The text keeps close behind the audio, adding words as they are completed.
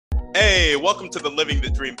Hey, welcome to the Living the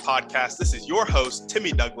Dream podcast. This is your host,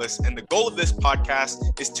 Timmy Douglas, and the goal of this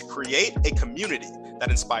podcast is to create a community that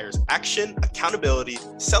inspires action, accountability,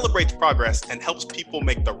 celebrates progress, and helps people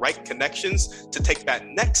make the right connections to take that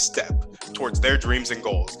next step towards their dreams and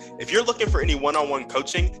goals. If you're looking for any one-on-one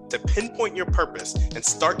coaching to pinpoint your purpose and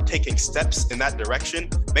start taking steps in that direction,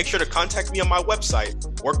 make sure to contact me on my website,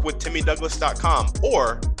 workwithtimmydouglas.com,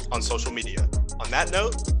 or on social media. On that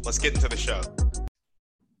note, let's get into the show.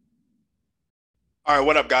 All right,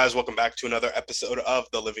 what up, guys? Welcome back to another episode of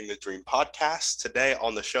the Living the Dream podcast. Today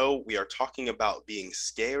on the show, we are talking about being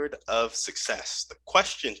scared of success. The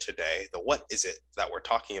question today, the what is it that we're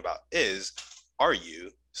talking about is, are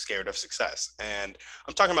you scared of success? And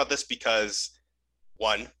I'm talking about this because,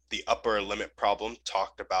 one, the upper limit problem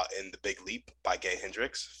talked about in The Big Leap by Gay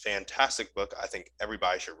Hendricks. Fantastic book. I think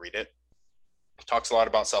everybody should read it. It talks a lot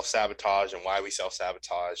about self-sabotage and why we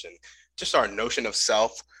self-sabotage and just our notion of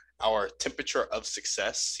self. Our temperature of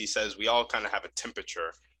success. He says we all kind of have a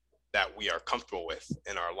temperature that we are comfortable with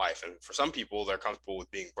in our life. And for some people, they're comfortable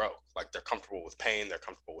with being broke. Like they're comfortable with pain. They're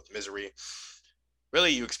comfortable with misery.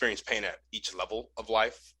 Really, you experience pain at each level of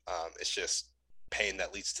life. It's just pain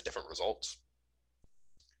that leads to different results.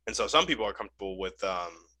 And so some people are comfortable with,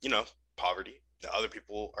 poverty. Other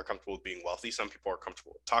people are comfortable with being wealthy. Some people are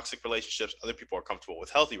comfortable with toxic relationships. Other people are comfortable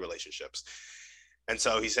with healthy relationships. And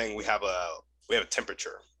so he's saying we have a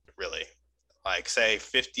temperature. Really, like say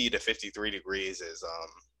 50 to 53 degrees is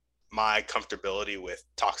my comfortability with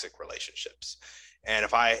toxic relationships. And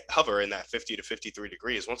if I hover in that 50 to 53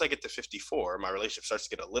 degrees, once I get to 54, my relationship starts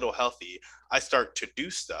to get a little healthy. I start to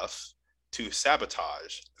do stuff to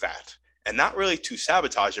sabotage that, and not really to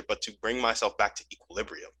sabotage it, but to bring myself back to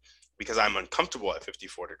equilibrium because I'm uncomfortable at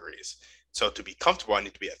 54 degrees. So to be comfortable, I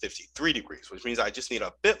need to be at 53 degrees, which means I just need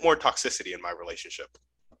a bit more toxicity in my relationship.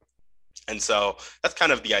 And so that's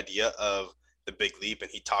kind of the idea of The Big Leap.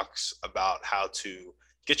 And he talks about how to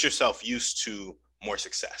get yourself used to more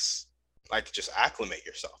success, like just acclimate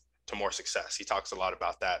yourself to more success. He talks a lot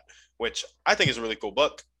about that, which I think is a really cool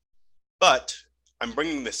book. But I'm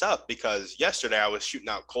bringing this up because yesterday I was shooting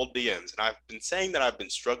out cold DMs, and I've been saying that I've been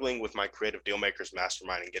struggling with my Creative Dealmakers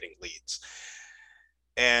Mastermind and getting leads.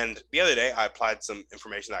 And the other day, I applied some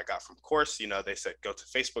information that I got from course. They said go to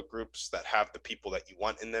Facebook groups that have the people that you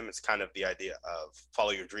want in them. It's kind of the idea of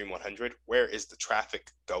follow your dream 100. Where is the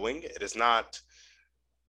traffic going? It is not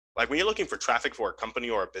like when you're looking for traffic for a company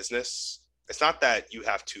or a business, it's not that you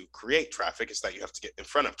have to create traffic. It's that you have to get in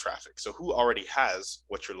front of traffic. So who already has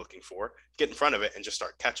what you're looking for, get in front of it and just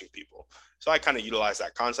start catching people. So I kind of utilized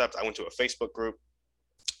that concept. I went to a Facebook group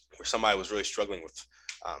where somebody was really struggling with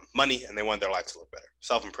money and they wanted their life to look better,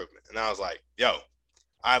 self-improvement. And I was like, yo,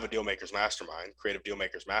 I have a Dealmakers Mastermind, Creative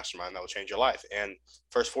Dealmakers Mastermind that will change your life. And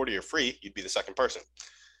first 40 are free, you'd be the second person.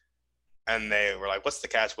 And they were like, what's the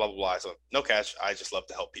catch? Blah, blah, blah. So no catch. I just love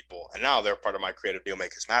to help people. And now they're part of my Creative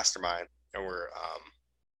Dealmakers Mastermind. And we're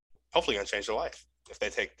hopefully going to change their life if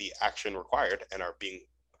they take the action required and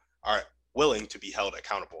are willing to be held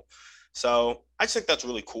accountable. So I just think that's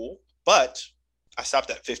really cool. But I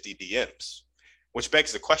stopped at 50 DMs. Which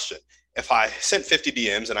begs the question, if I sent 50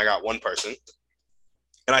 DMs and I got one person,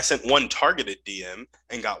 and I sent one targeted DM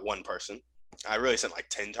and got one person, I really sent like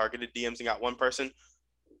 10 targeted DMs and got one person,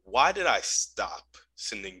 why did I stop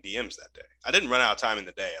sending DMs that day? I didn't run out of time in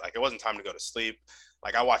the day. Like it wasn't time to go to sleep.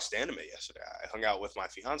 Like I watched anime yesterday. I hung out with my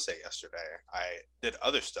fiance yesterday. I did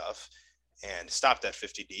other stuff and stopped at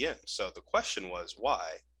 50 DMs. So the question was,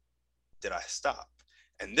 why did I stop?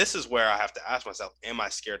 And this is where I have to ask myself, am I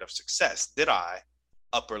scared of success? Did I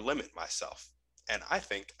upper limit myself? And I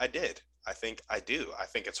think I did. I think I do. I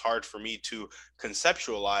think it's hard for me to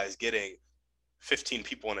conceptualize getting 15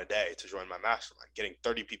 people in a day to join my mastermind, getting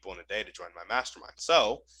 30 people in a day to join my mastermind.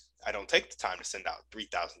 So I don't take the time to send out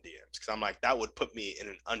 3,000 DMs because I'm like, that would put me in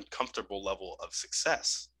an uncomfortable level of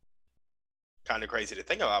success. Kind of crazy to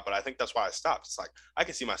think about, but I think that's why I stopped. It's like, I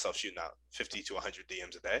can see myself shooting out 50 to 100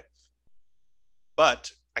 DMs a day.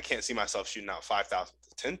 But I can't see myself shooting out 5,000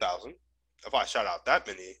 to 10,000. If I shout out that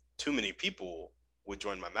many, too many people would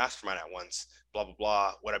join my mastermind at once, blah, blah,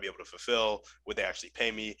 blah. Would I be able to fulfill? Would they actually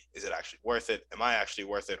pay me? Is it actually worth it? Am I actually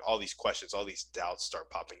worth it? All these questions, all these doubts start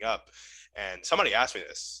popping up. And somebody asked me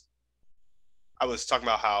this. I was talking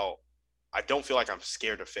about how I don't feel like I'm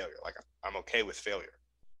scared of failure. Like I'm okay with failure.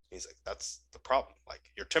 He's like, that's the problem. Like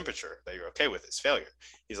your temperature that you're okay with is failure.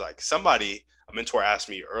 He's like, a mentor asked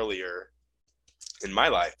me earlier in my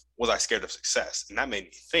life, was I scared of success? And that made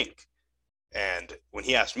me think. And when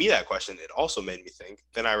he asked me that question, it also made me think.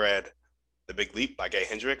 Then I read The Big Leap by Gay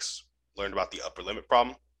Hendricks, learned about the upper limit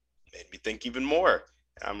problem, made me think even more.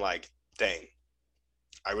 And I'm like, dang,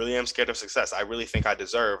 I really am scared of success. I really think I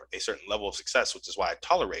deserve a certain level of success, which is why I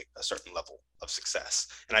tolerate a certain level of success.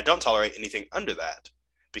 And I don't tolerate anything under that,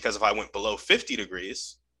 because if I went below 50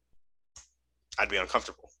 degrees, I'd be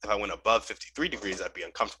uncomfortable. If I went above 53 degrees, I'd be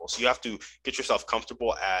uncomfortable. So you have to get yourself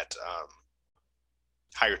comfortable at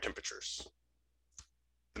higher temperatures.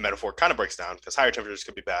 The metaphor kind of breaks down because higher temperatures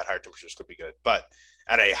could be bad, higher temperatures could be good. But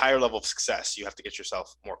at a higher level of success, you have to get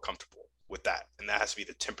yourself more comfortable with that. And that has to be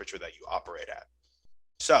the temperature that you operate at.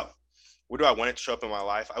 So where do I want it to show up in my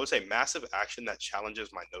life? I would say massive action that challenges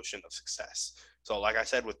my notion of success. So like I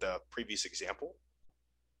said with the previous example,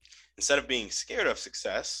 instead of being scared of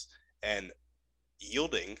success and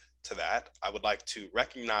yielding to that, I would like to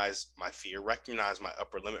recognize my fear, recognize my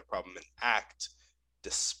upper limit problem, and act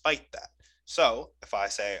despite that. So if I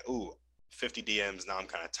say, ooh, 50 DMs, now I'm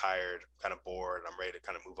kind of tired, kind of bored, I'm ready to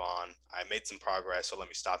kind of move on. I made some progress, so let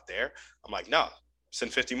me stop there. I'm like, no,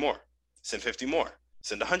 send 50 more, send 50 more,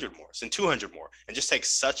 send 100 more, send 200 more, and just take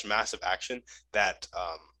such massive action that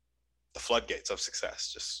the floodgates of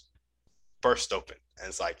success just burst open. And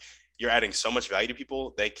it's like, you're adding so much value to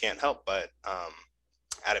people, they can't help but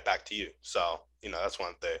add it back to you. So, that's one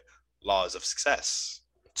of the laws of success.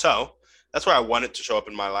 So that's where I want it to show up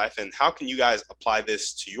in my life. And how can you guys apply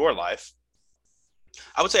this to your life?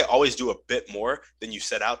 I would say always do a bit more than you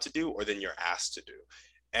set out to do or than you're asked to do.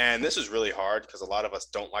 And this is really hard because a lot of us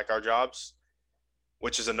don't like our jobs,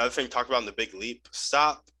 which is another thing talked about in the Big Leap.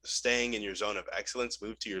 Stop staying in your zone of excellence,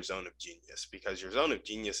 move to your zone of genius, because your zone of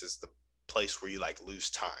genius is the place where you lose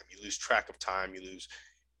time. You lose track of time. You lose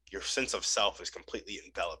your sense of self is completely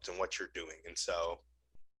enveloped in what you're doing. And so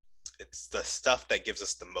it's the stuff that gives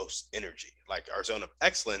us the most energy. Like our zone of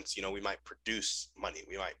excellence, we might produce money,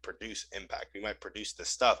 we might produce impact, we might produce this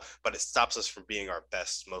stuff, but it stops us from being our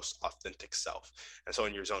best, most authentic self. And so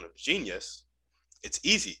in your zone of genius, it's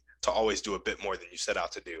easy to always do a bit more than you set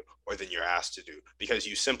out to do or than you're asked to do, because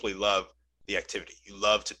you simply love the activity. You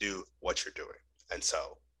love to do what you're doing. And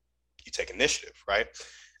so you take initiative, right?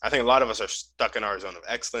 I think a lot of us are stuck in our zone of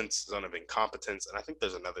excellence, zone of incompetence, and I think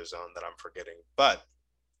there's another zone that I'm forgetting. But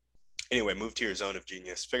anyway, move to your zone of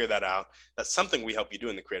genius, figure that out. That's something we help you do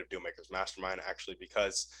in the Creative Dealmakers Mastermind, actually,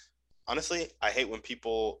 because honestly, I hate when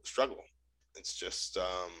people struggle. It's just,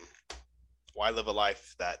 why live a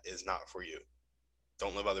life that is not for you?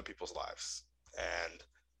 Don't live other people's lives. And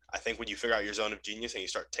I think when you figure out your zone of genius and you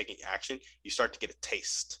start taking action, you start to get a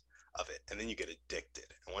taste of it, and then you get addicted.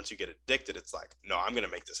 And once you get addicted, it's like, no, I'm going to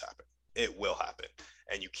make this happen. It will happen.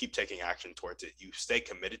 And you keep taking action towards it. You stay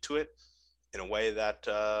committed to it in a way that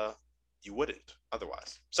you wouldn't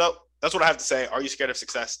otherwise. So that's what I have to say. Are you scared of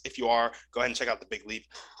success? If you are, go ahead and check out The Big Leap.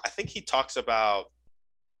 I think he talks about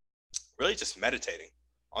really just meditating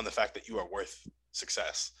on the fact that you are worth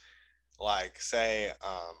success. Like, say,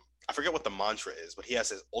 I forget what the mantra is, but he has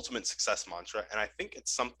his ultimate success mantra. And I think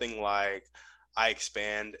it's something like, I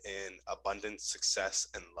expand in abundance, success,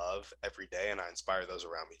 and love every day, and I inspire those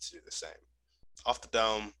around me to do the same. Off the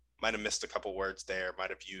dome, might have missed a couple words there,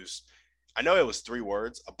 might have used, I know it was 3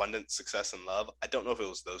 words, abundance, success, and love. I don't know if it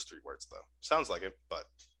was those 3 words, though. Sounds like it, but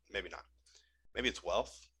maybe not. Maybe it's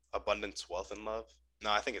wealth, abundance, wealth, and love. No,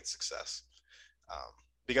 I think it's success,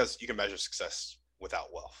 because you can measure success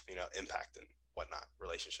without wealth, impact and whatnot,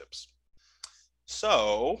 relationships.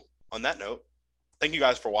 So on that note, thank you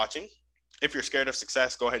guys for watching. If you're scared of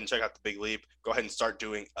success, go ahead and check out The Big Leap. Go ahead and start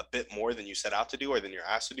doing a bit more than you set out to do or than you're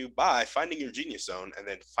asked to do by finding your genius zone and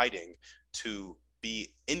then fighting to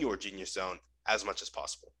be in your genius zone as much as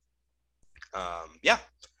possible.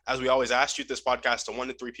 As we always ask, shoot this podcast to 1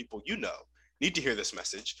 to 3 people need to hear this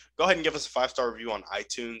message. Go ahead and give us a 5-star review on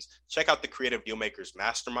iTunes. Check out the Creative Dealmakers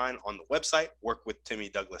Mastermind on the website,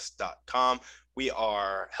 workwithtimmydouglas.com. We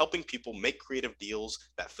are helping people make creative deals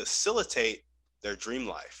that facilitate their dream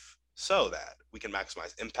life, so that we can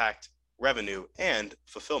maximize impact, revenue, and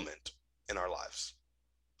fulfillment in our lives.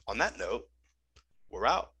 On that note, we're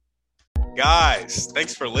out. Guys,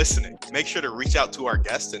 thanks for listening. Make sure to reach out to our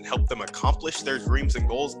guests and help them accomplish their dreams and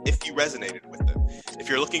goals if you resonated with them. If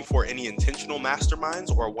you're looking for any intentional masterminds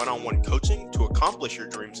or one-on-one coaching to accomplish your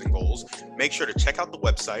dreams and goals, make sure to check out the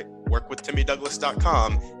website,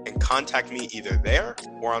 workwithtimmydouglas.com, and contact me either there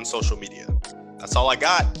or on social media. That's all I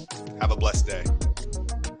got. Have a blessed day.